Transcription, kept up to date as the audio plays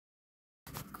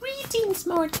Greetings,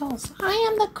 mortals. I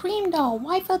am the Cream Doll,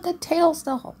 wife of the Tails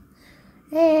Doll.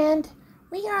 And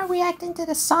we are reacting to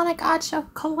the Sonic Oddshow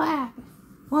collab.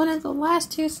 One of the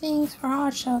last two things for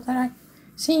Oddshow that I've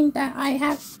seen that I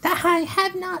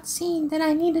have not seen that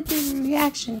I need to do a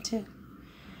reaction to.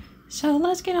 So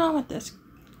let's get on with this.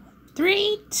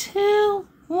 3, 2,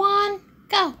 1,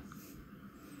 go.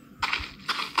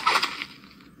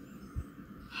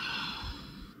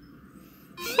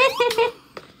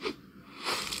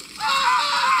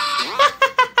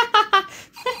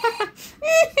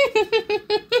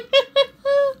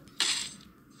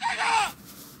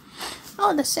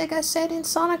 Oh, the Sega said in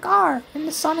Sonic R, in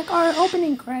the Sonic R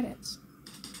opening credits.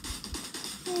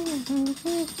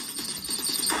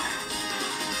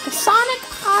 The Sonic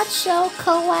Oddshow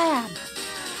collab.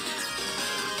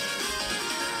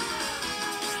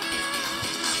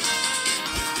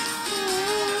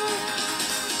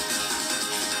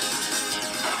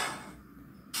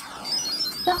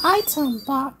 The item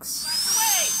box.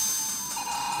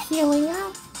 Peeling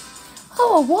out.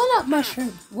 Oh, a walnut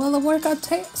mushroom. Will it work on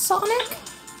Sonic?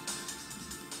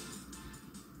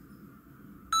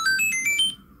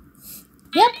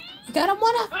 Yep, you got a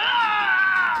one-up.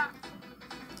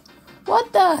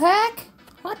 What the heck?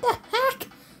 What the heck?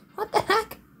 What the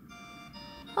heck?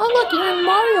 Oh look, you're in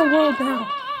Mario World now.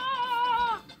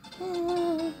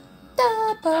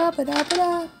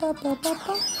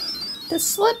 The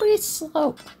slippery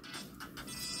slope.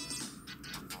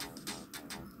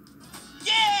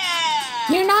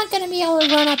 You're not going to be able to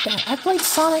run up that. I've played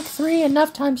Sonic 3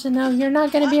 enough times to know you're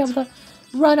not going to be able to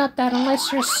run up that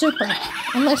unless you're super.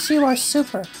 Unless you are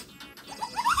super.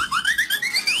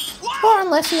 Or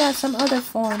unless you have some other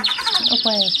form of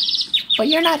way. But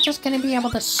you're not just going to be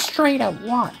able to straight up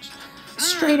walk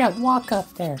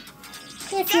up there.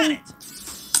 If you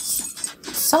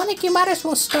Sonic, you might as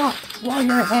well stop while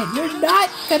you're ahead. You're not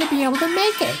going to be able to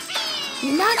make it.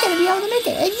 You're not going to be able to make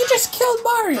it. And you just killed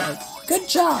Mario. Good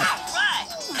job.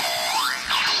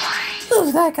 Ooh,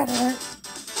 that gotta hurt.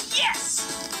 Yes!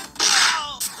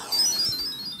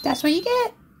 That's what you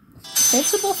get.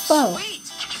 Invincible foe. Wait!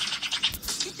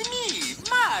 It's me,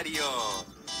 Mario!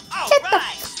 Get the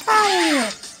f out of here!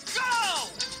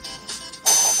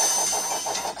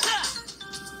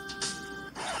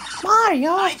 Go!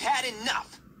 Mario! I've had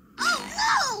enough!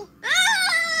 Oh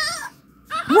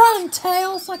no! Run,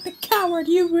 Tails, like the coward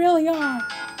you really are!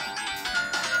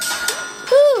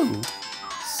 Ooh!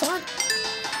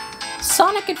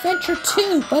 Sonic Adventure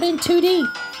 2, but in 2D.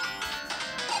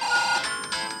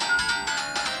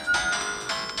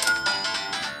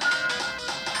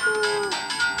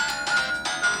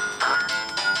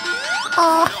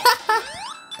 Oh,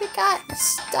 they got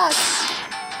stuck.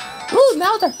 Ooh,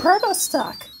 now they're perma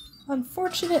stuck.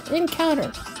 Unfortunate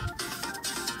encounter.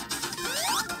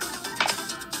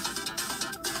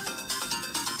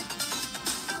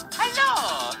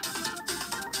 Hello!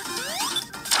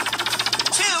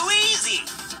 Too easy!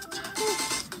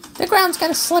 The ground's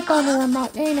gonna slip under them,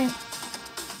 ain't it?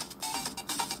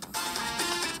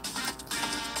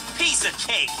 Piece of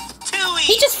cake! Too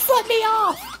easy! He just flipped me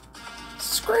off!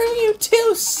 Screw you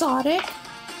too, Sonic!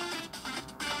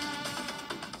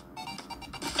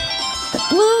 The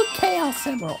blue Chaos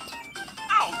Emerald.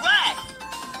 Alright!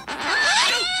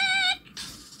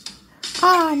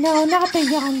 Ah, no, not the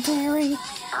Yandere.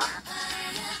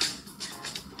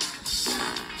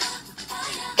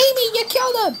 Amy, you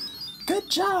killed him! Good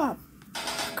job.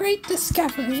 Great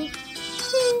discovery.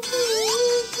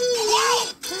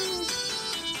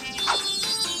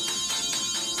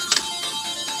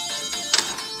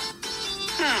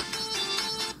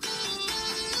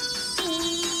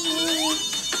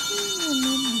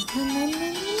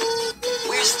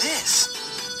 Where's this?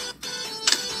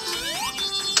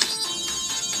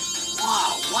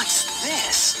 Whoa, what's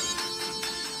this?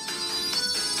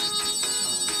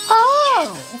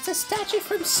 Oh, it's a statue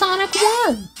from Sonic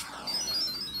 1.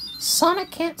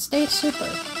 Sonic can't stay super.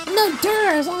 No,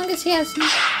 as long as he has...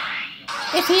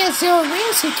 If he has 0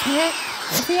 rings, he can't.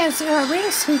 If he has 0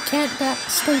 rings, he can't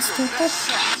stay stupid.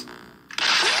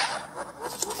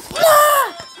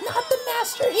 Ah! Not the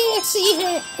Master EXE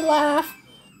hit laugh.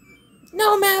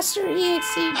 No Master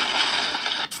EXE.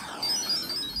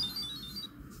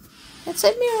 It's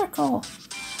a miracle.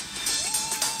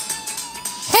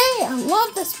 Hey, I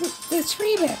love this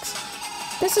remix.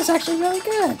 This is actually really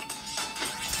good.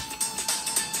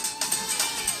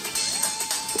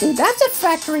 Dude, that's a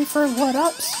factory for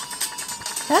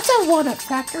one-ups. That's a one-up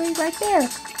factory right there.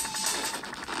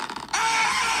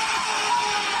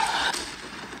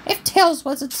 If Tails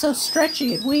wasn't so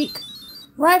stretchy and weak.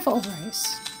 Rival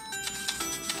race.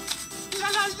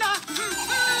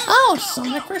 Oh,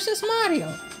 Sonic versus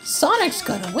Mario. Sonic's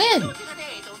gonna win.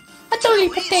 A dirty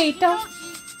potato.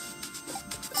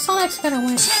 Sonic's gonna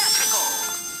win. Tactical.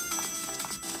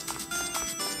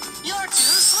 You're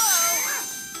too slow.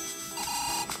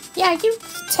 Yeah, you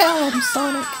tell him,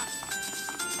 Sonic.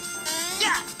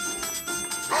 Yeah.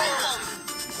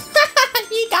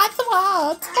 He got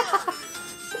swapped.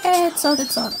 And so did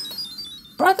Sonic.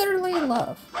 Brotherly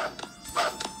love.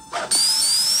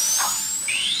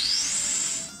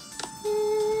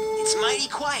 It's mighty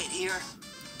quiet here.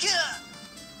 Gah.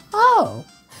 Oh.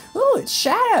 Ooh, it's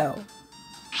Shadow.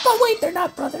 But wait, they're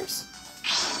not brothers.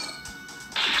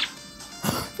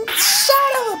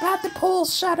 Shadow about to pull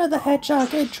Shadow the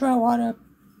Hedgehog intro on him.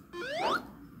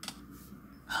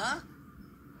 Huh?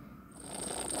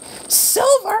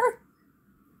 Silver?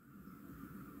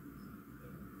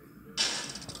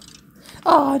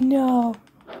 Oh no.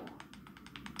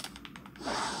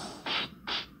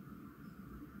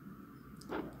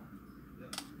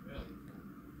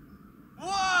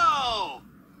 Whoa!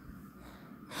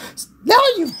 Now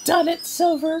you've done it,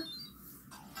 Silver.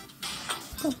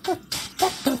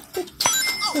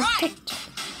 Alright!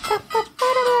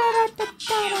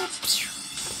 Tails!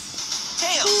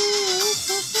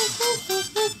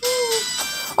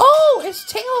 Oh, it's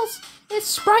Tails. It's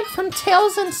Sprite from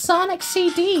Tails and Sonic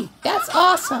CD. That's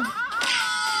awesome.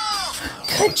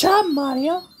 Good job,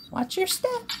 Mario. Watch your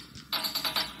step.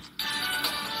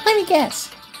 Let me guess.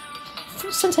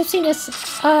 Since I've seen this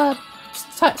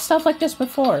stuff like this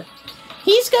before,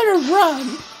 he's gonna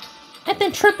run and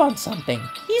then trip on something.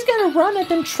 He's gonna run and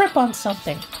then trip on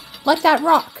something, like that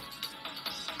rock.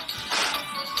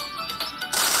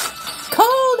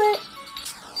 Called it.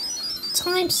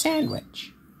 Time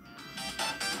sandwich.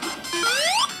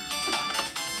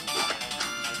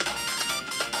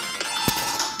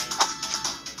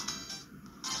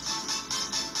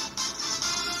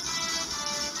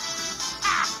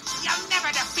 You'll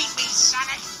never defeat me,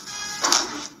 Sonic!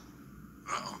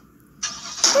 Come on!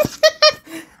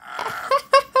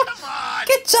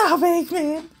 Good job,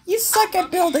 Eggman. You suck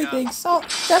at building things, so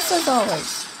just as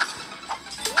always.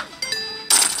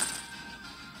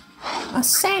 A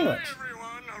sandwich.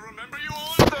 Everyone, I'll remember you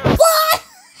all there. What?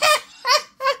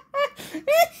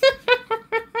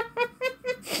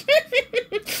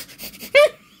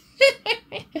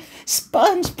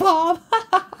 SpongeBob.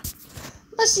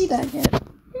 Let's see that again.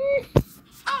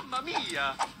 Mamma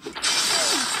mia!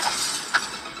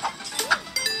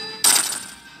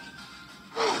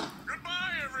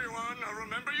 Goodbye, everyone. I'll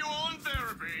remember you all in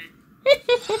therapy.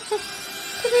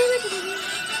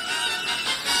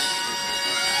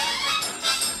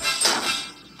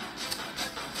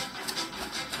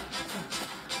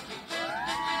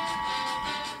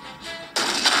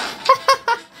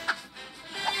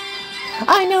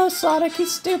 I know, Sonic,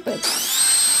 he's stupid.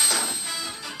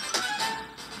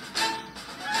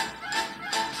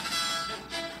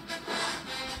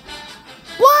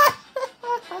 What?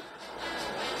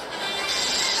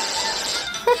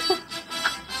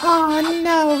 Oh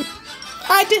no,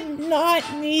 I did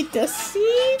not need to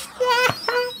see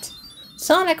that.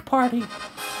 Sonic Party.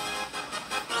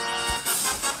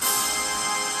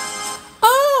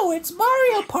 Oh, it's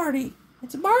Mario Party.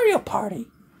 It's Mario Party.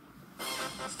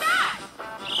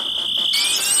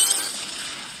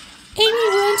 Amy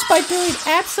wins by doing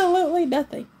absolutely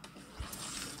nothing.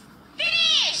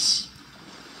 Finish!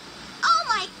 Oh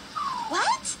my...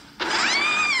 What?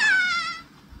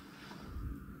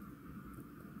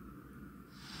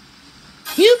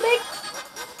 You make...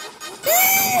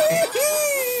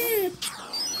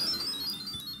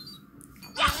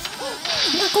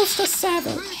 Knuckles the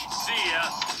Savage. See ya.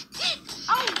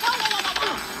 Oh, no.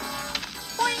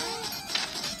 Boing.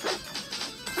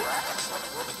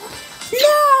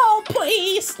 No,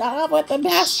 please stop with the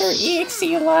Master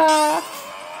EXE laugh.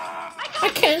 I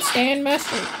can't stand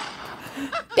Master.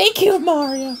 Thank you,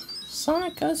 Mario.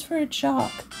 Sonic goes for a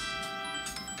jog.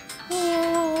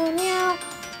 Meow, meow.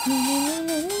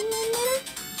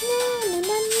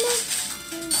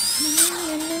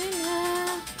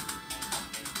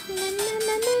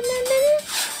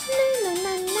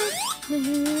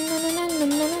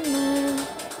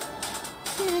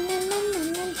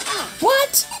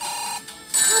 What?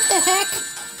 What the heck?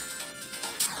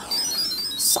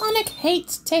 Sonic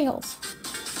hates Tails.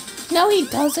 No, he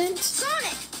doesn't.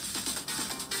 Sonic!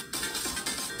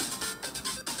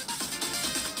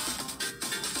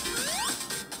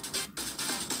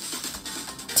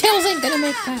 Tails ain't gonna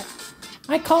make that.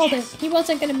 I called it. He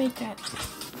wasn't gonna make that.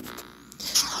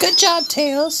 Good job,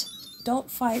 Tails. Don't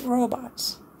fight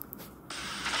robots.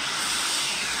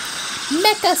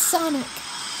 Mecha Sonic.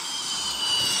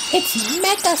 It's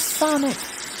Mecha Sonic.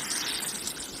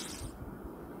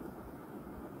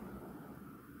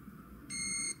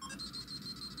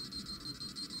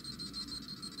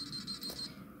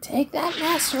 Take that,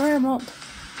 Master Emerald.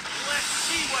 Let's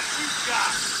see what you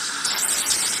got.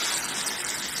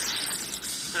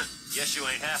 Guess you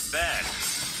ain't half bad.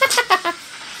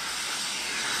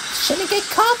 Shouldn't get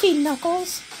cocky,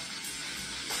 Knuckles.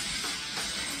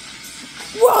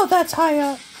 Whoa, that's high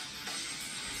up.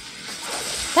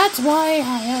 That's way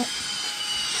high up.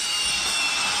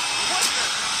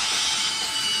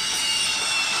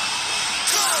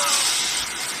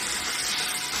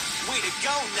 Way to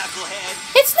go, knucklehead.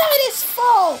 It's not his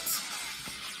fault.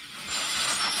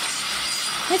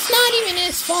 It's not even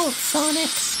his fault, Sonic.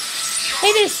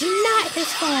 It is not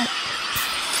his fault.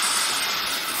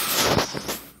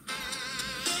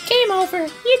 Game over.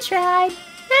 You tried.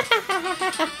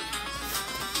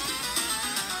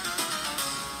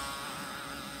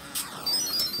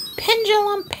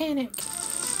 Pendulum Panic.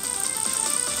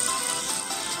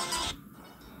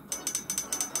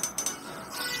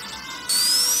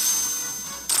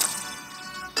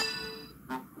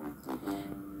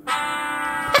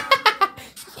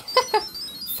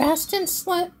 Fast and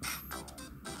slip.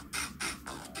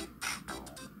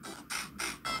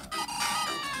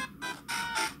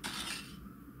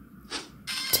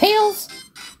 Tails.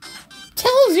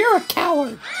 Tails, you're a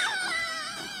coward.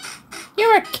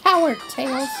 You're a coward,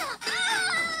 Tails.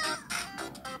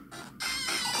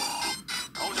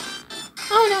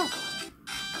 Oh no.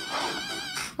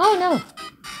 Oh no.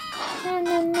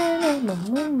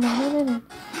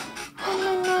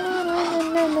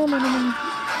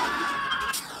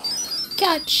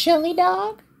 Got chili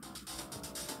dog?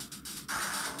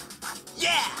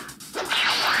 Yeah! You're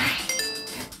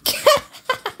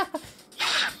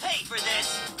gonna pay for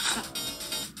this!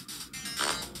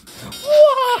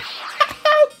 Whoa!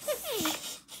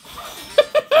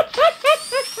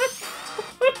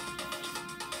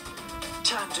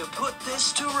 Time to put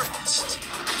this to rest.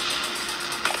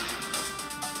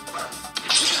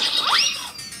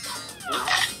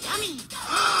 Yummy.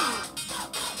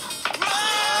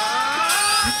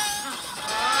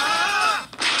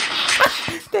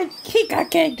 He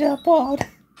got gagged up on.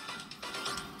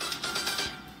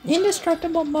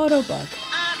 Indestructible Motobug.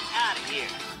 I'm out of here.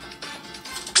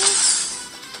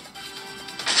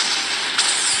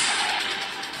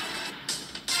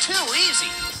 Too easy.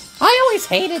 I always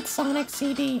hated Sonic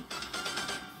CD.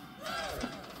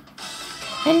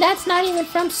 And that's not even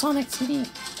from Sonic CD.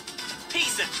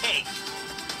 Piece of cake.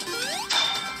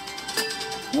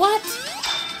 What?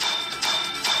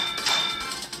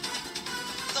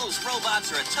 Those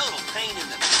robots are a total pain in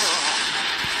the...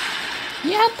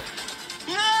 Yep.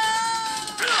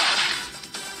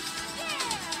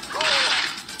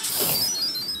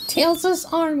 Tails'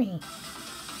 army.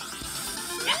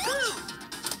 Yahoo!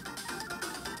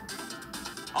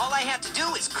 All I have to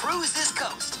do is cruise this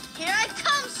coast. Here I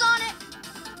come, Sonic.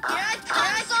 Here I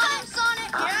come,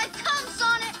 Sonic. Here I come,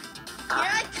 Sonic.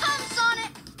 Here I come,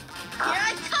 Sonic. Here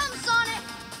I come, Sonic.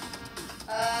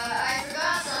 I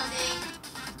forgot something.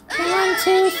 1,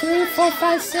 2, 3, 4,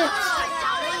 5, 6.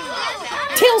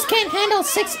 Tails can't handle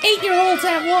 6 8-year-olds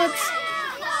at once.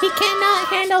 He cannot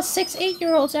handle 6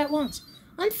 8-year-olds at once.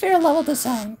 Unfair level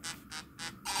design.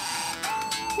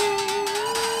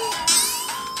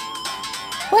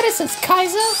 What is this,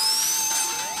 Kaiser?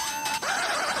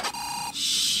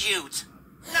 Shoot.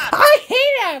 Not I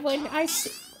hate that when I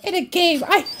see in a game.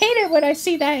 I hate it when I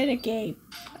see that in a game.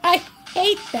 I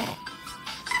hate that.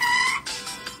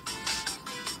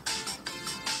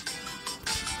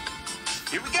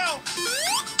 Here we go.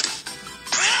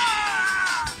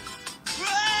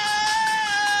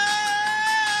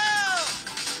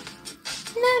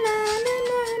 Na na na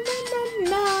na na na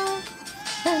na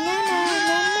na na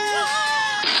na.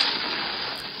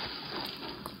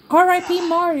 R.I.P.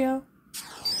 Mario.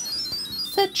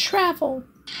 The Travel.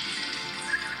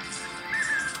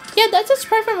 Yeah, that's a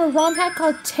spread from a ROM hack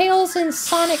called Tails and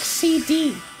Sonic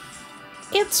CD.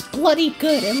 It's bloody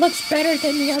good. It looks better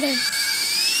than the other.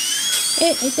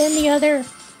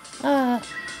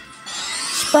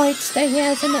 Sprites that he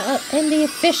has in the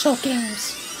official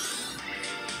games.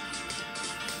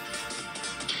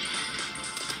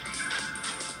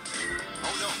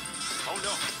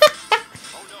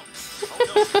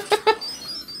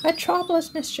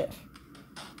 Metropolis Mischief.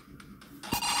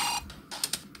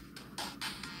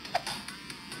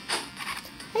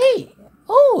 Hey!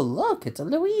 Oh, look, it's a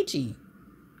Luigi.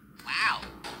 Wow.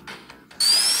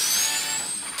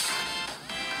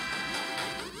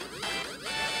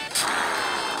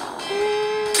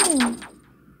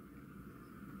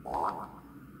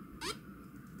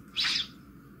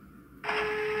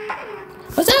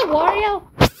 Was that Wario?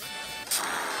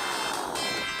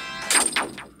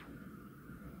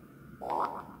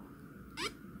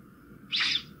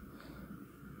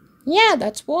 Yeah,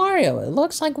 that's Wario. It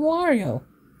looks like Wario.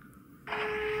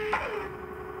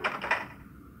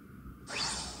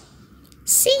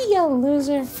 See ya,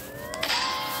 loser.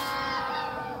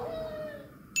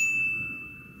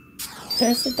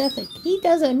 There's the death egg. He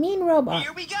does a mean robot.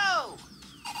 Here we go!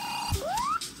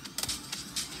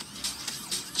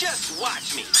 Just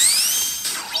watch me.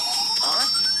 Huh?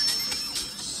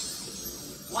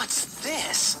 What's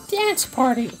this? Dance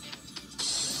party.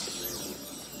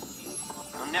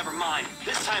 Oh, never mind.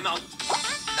 This time I'll...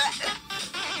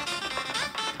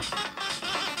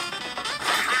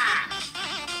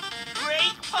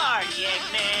 Great party,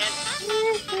 Eggman!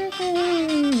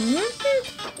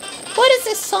 What is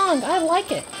this song? I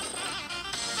like it.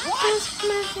 What?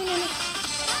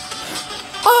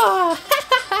 Oh,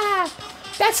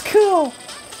 that's cool.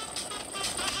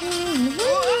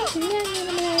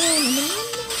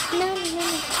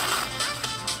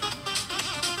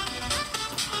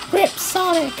 Rip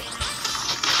Sonic.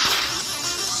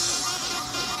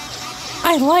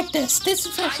 I like this. This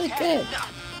is actually good.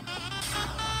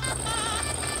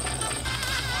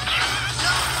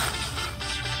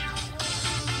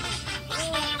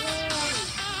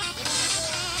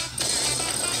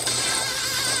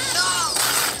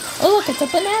 Oh look, it's a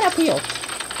banana peel.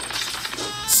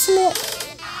 Slip.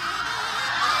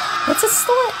 It's a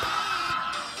slip.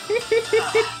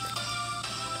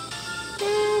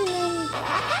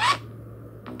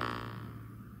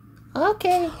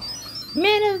 Okay.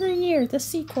 Man of the Year, the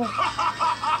sequel.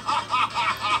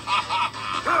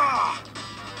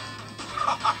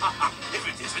 If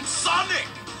it isn't Sonic!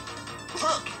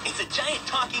 Look, it's a giant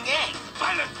talking egg.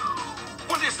 Violet,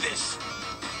 what is this?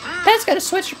 That's gonna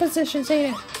switch your positions,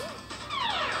 ain't it?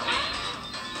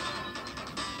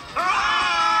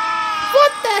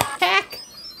 What the heck?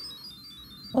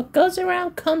 What goes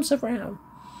around comes around.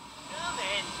 Come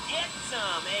and get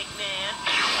some, Eggman.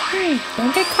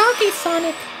 Don't get cocky,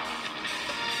 Sonic.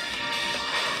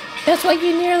 That's why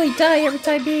you nearly die every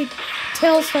time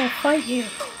Tails don't fight you.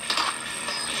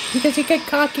 Because you get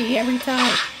cocky every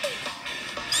time.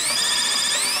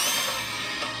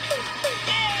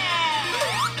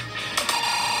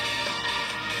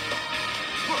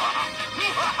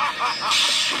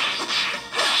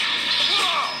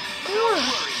 No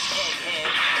worries, Egghead.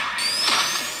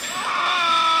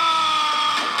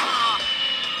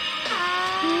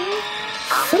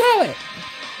 Throw it!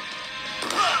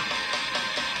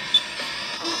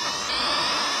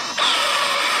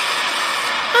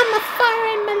 I'm a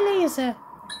firing my laser.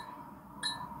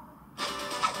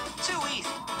 Too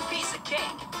easy. Piece of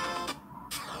cake.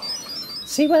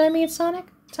 See what I mean, Sonic?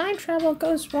 Time travel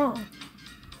goes wrong.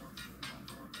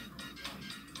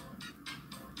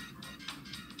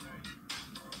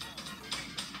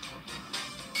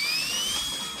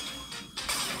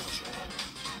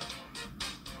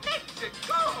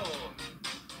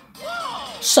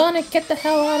 Sonic, get the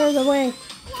hell out of the way.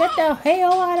 Get the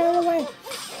hell out of the way.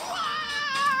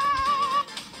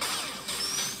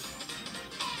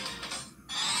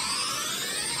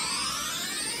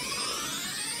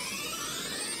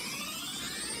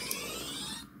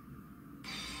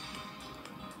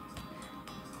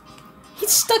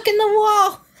 He's stuck in the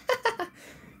wall.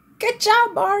 Good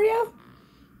job, Mario.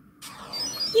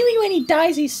 Even when he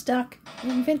dies, he's stuck.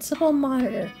 Invincible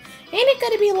monitor. Ain't it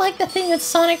gonna be like the thing with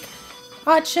Sonic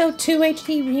Oddshow 2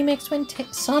 HD Remix when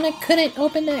Sonic couldn't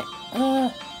open that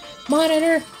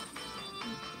monitor?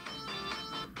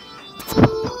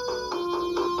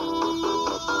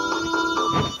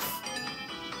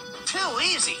 Too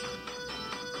easy.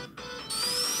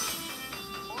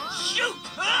 Shoot!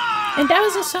 And that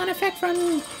was a sound effect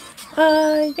from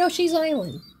Yoshi's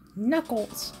Island.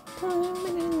 Knuckles. All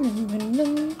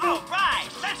right,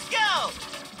 let's go.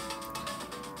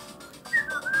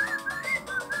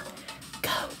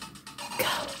 Go,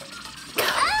 go,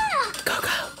 go, go,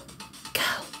 go,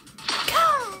 go, go.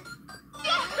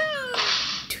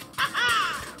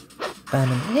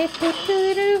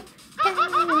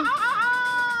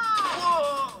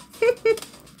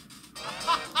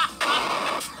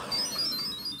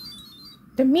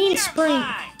 The mean spring.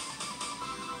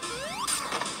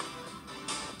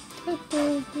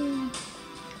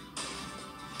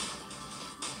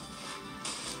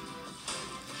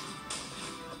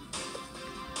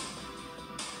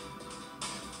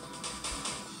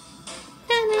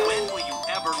 When will you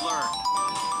ever learn?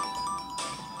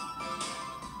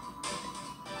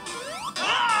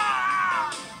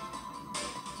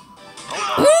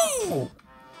 Ooh!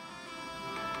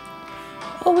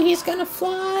 Oh, he's gonna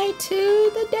fly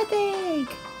to the death egg.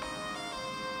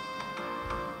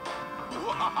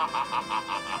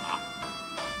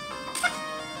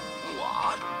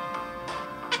 What?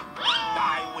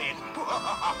 kid.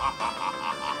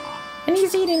 And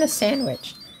he's eating a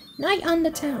sandwich. Night on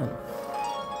the town.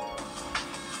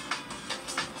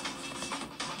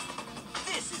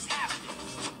 This is happening.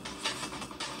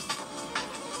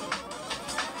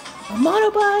 A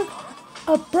monobug,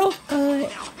 a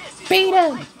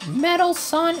beta metal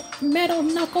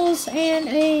knuckles, and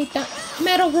a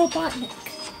metal robotnik.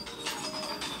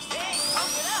 Hey,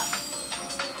 pump it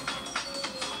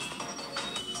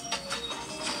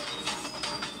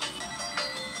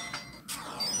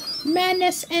up.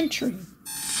 Madness entry.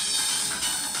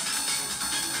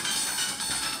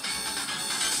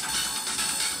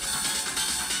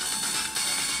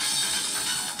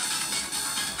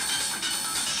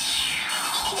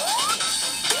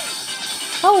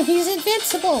 Oh, he's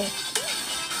invincible.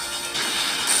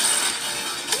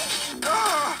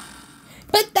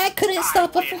 But that couldn't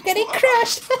stop him from getting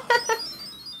crushed.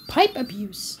 Pipe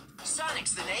abuse.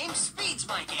 Sonic's the name, speed's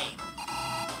my game.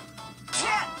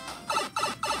 Yeah.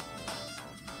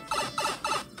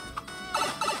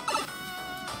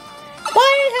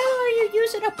 Why the hell are you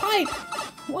using a pipe?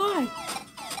 Why?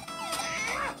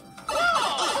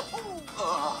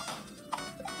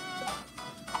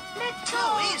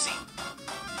 Too easy.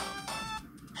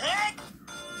 Hey,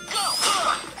 go.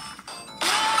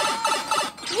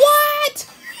 What?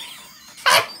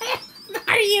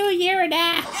 You're an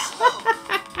ass.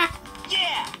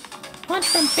 Yeah. Punch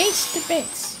from base to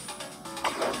base.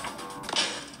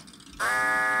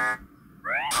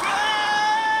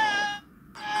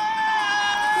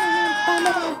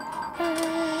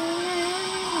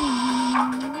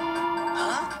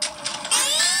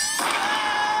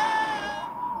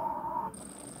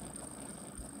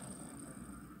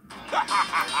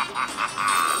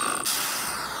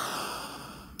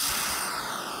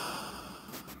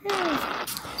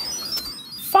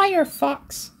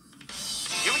 Firefox.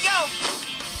 Here we go.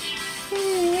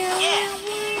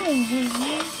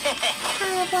 I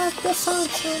love this song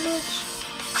so much.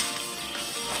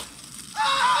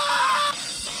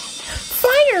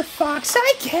 Firefox, I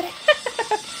get it.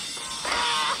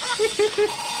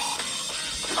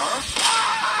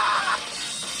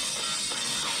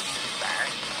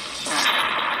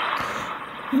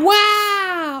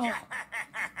 Wow!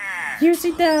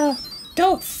 Using the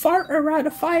don't fart around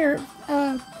a fire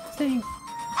thing.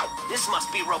 This must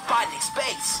be Robotnik's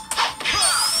base.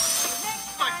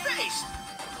 My face.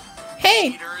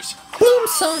 Hey! Cheaters. Boom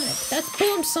Sonic! That's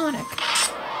Boom Sonic. What's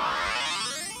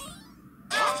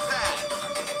that?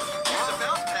 Here's a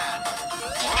belt pad.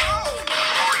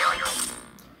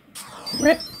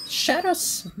 Rip Shadow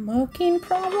smoking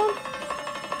problem?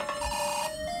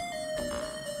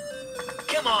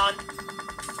 Come on.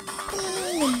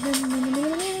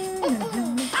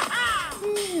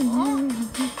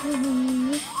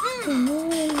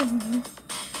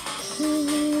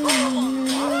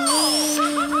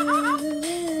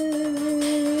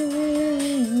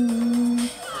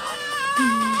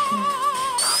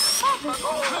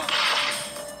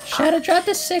 Shadow dropped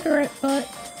a cigarette butt.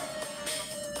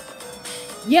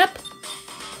 Yep.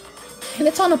 And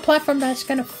it's on a platform that's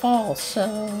gonna fall,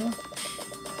 so...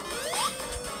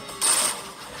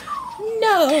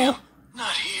 No!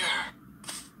 Not here.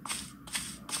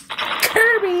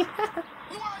 Kirby!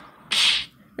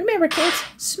 Remember, kids,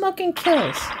 smoking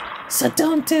kills. So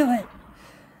don't do it.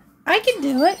 I can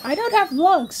do it. I don't have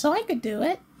lugs, so I could do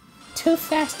it. Too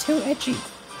fast, too edgy.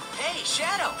 Hey,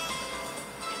 Shadow.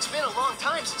 It's been a long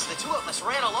time since the two of us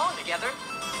ran along together.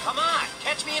 Come on,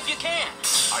 catch me if you can.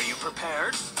 Are you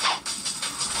prepared?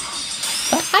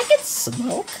 But I can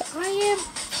smoke. I am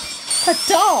a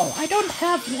doll. I don't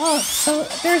have lugs, so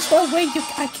there's no way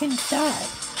I can die.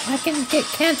 I can get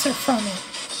cancer from it.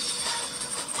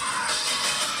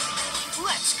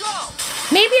 Let's go.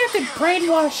 Maybe I could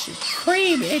brainwash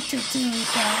Cream into doing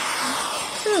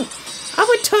that. I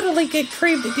would totally get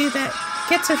Cream to do that.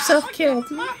 Gets herself killed.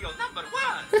 Mario number 1.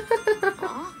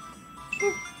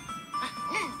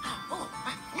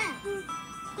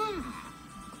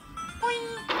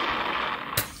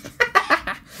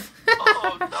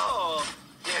 Oh no!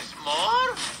 There's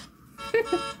more?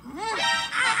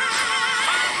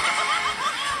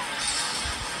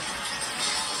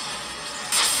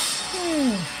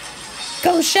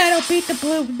 Go Shadow, beat the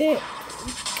blue dick.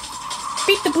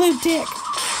 Beat the blue dick.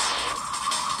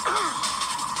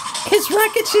 His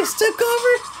rocket shoes took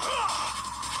over.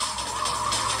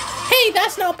 Hey,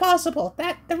 that's not possible.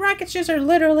 The rocket shoes are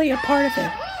literally a part of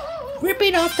it.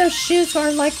 Ripping off those shoes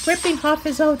are like ripping off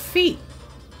his own feet.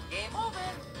 Game over.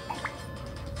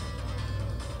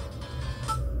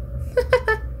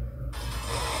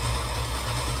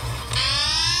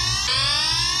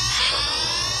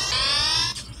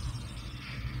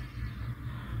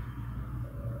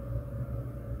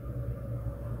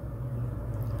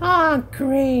 Ah,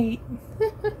 great.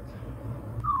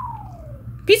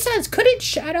 Besides, couldn't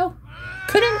Shadow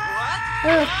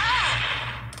have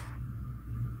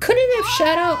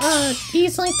Shadow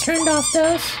easily turned off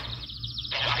those?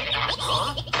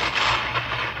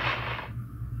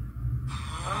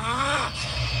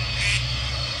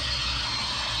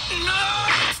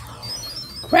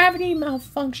 Gravity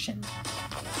malfunction.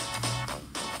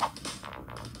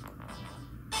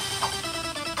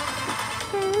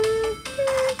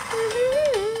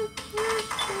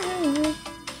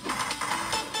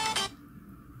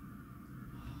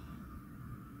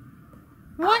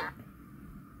 What?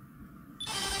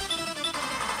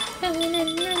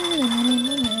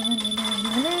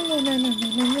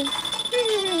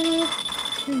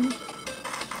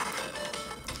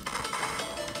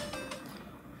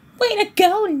 Way to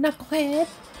go, Knucklehead!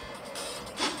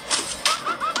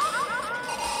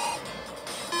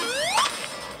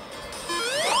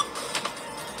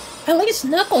 At least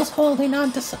Knuckles holding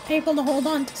on to able to hold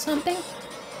on to something.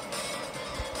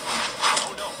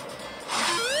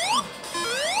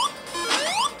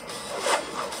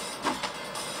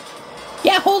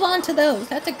 Yeah, hold on to those.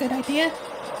 That's a good idea.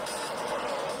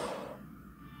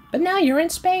 But now you're in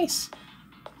space.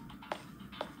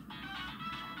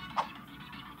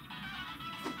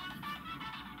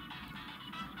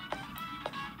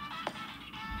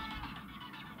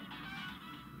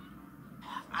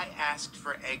 I asked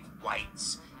for egg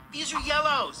whites. These are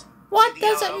yellows. What See the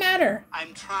does it yellow? matter?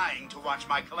 I'm trying to watch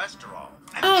my cholesterol.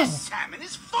 And Oh. this salmon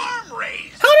is farm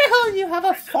raised. How the hell do you have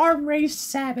a farm-raised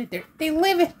salmon? They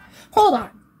live in... Hold on.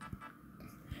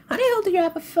 How the hell do you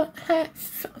have a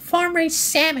farm-raised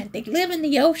salmon? They live in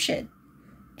the ocean.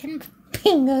 And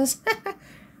Pingos.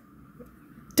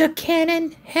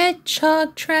 Buchanan,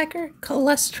 hedgehog tracker,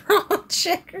 cholesterol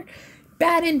checker,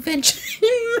 bad invention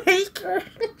maker,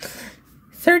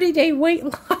 30-day weight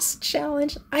loss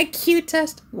challenge, IQ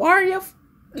test, Wario.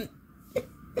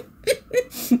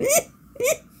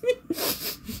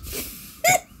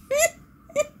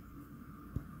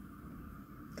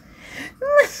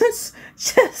 Let's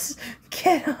just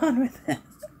get on with this.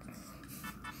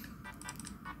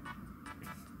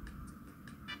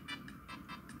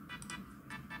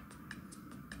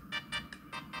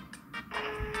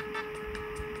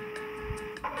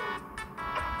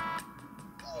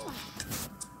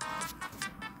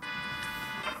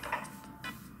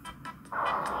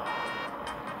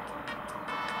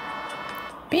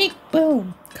 Big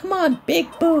Boom. Come on, Big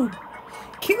Boom.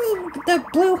 Kill the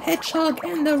blue hedgehog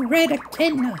and the red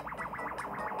echidna,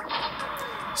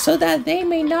 so that they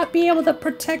may not be able to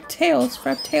protect Tails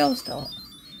from Tailsdale.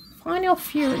 Final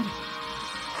Fury.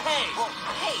 Hey,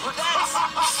 that's...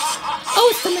 Oh,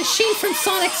 it's the machine from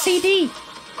Sonic CD.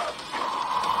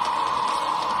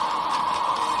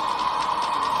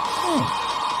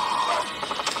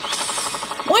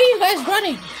 Why are you guys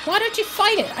running? Why don't you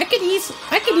fight it? I could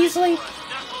easily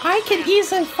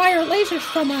fire lasers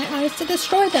from my eyes to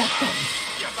destroy that thing.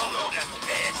 Get a load of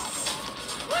this.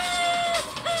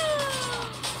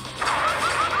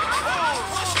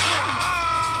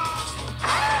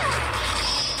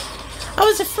 I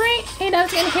was afraid I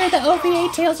was gonna hear the OVA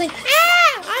Tails saying,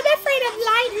 "Ah! I'm afraid of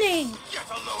lightning." Get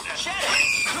a load of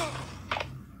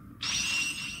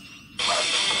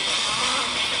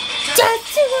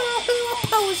That's who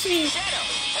oppose me. Shadow,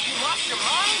 have you lost your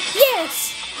mind? Yes,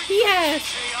 yes.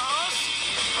 chaos.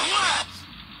 What?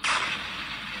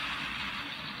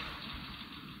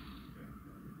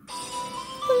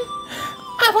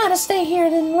 I want to stay here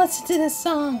and listen to this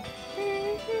song.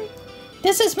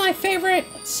 This is my favorite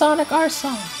Sonic R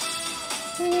song.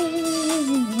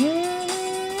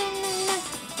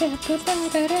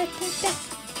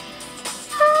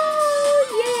 Oh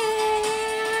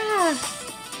yeah,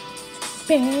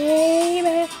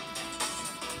 baby.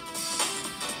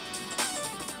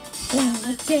 When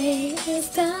the day is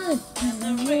done and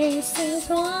the race is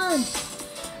won,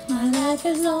 my life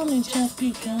has only just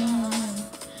begun.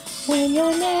 When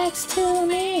you're next to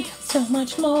me, so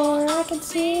much more I can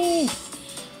see.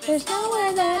 There's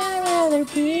nowhere that I'd rather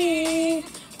be.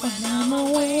 When I'm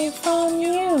away from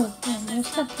you, and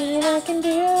there's nothing I can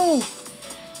do.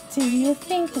 Do you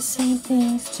think the same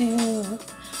things too?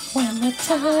 When the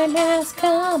time has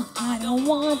come, I don't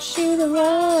want you to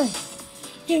run.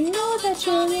 You know that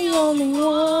you're the only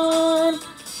one.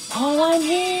 All I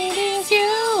need is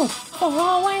you. For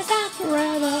always and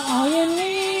forever, all you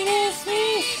need is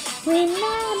me.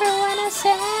 Remember when I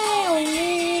say all we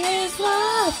need is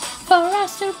love, for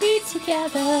us to be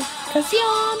together, 'cause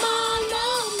you're my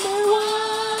number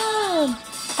one.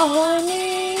 All I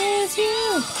need is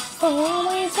you, for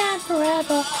always and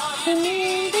forever, all you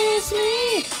need is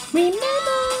me.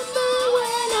 Remember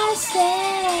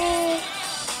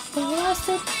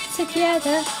stick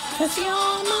together, 'cause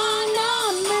you're my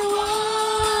number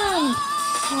one.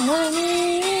 All I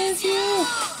need is you,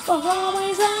 for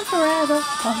always and forever.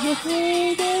 All you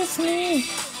need is me.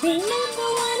 Remember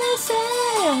when I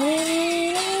said all we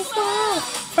need is love,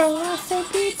 for us to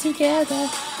be together,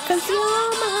 'cause you're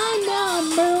my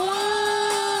number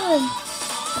one.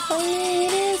 All you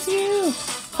need is you,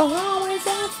 for always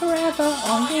and forever.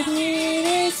 All you need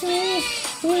is me.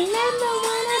 Remember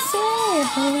when I said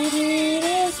all we need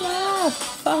is love,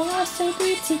 for us to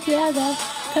be together,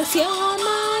 'cause you're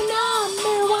my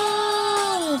number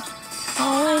one.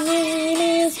 All I need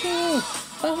is you,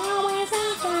 for always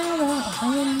and forever.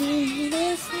 All I need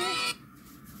is me.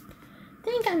 I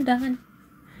think I'm done.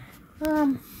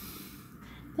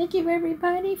 Thank you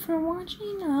everybody for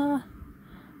watching.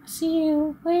 See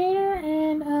you later,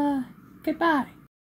 and goodbye.